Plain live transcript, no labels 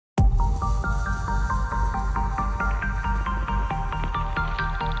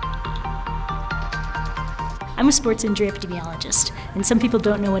I'm a sports injury epidemiologist, and some people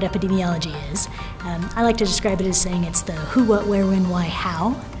don't know what epidemiology is. I like to describe it as saying it's the who, what, where, when, why,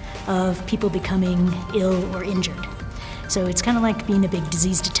 how of people becoming ill or injured. So it's kind of like being a big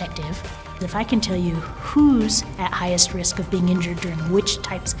disease detective. If I can tell you who's at highest risk of being injured during which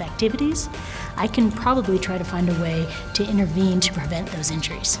types of activities, I can probably try to find a way to intervene to prevent those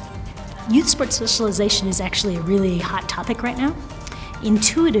injuries. Youth sports specialization is actually a really hot topic right now.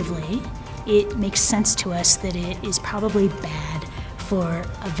 Intuitively, it makes sense to us that it is probably bad for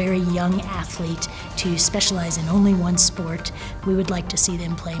a very young athlete to specialize in only one sport. We would like to see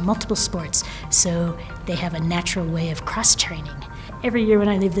them play multiple sports so they have a natural way of cross-training. Every year when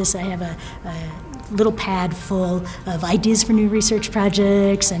I leave this, I have a little pad full of ideas for new research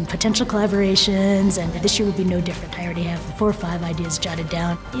projects and potential collaborations, and this year will be no different. I already have 4 or 5 ideas jotted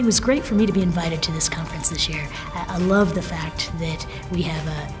down. It was great for me to be invited to this conference this year. I love the fact that we have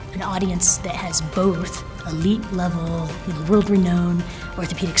an audience that has both elite level, world-renowned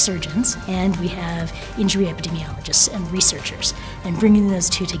orthopedic surgeons, and we have injury epidemiologists and researchers. And bringing those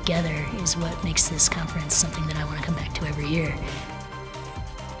two together is what makes this conference something that I want to come back to every year.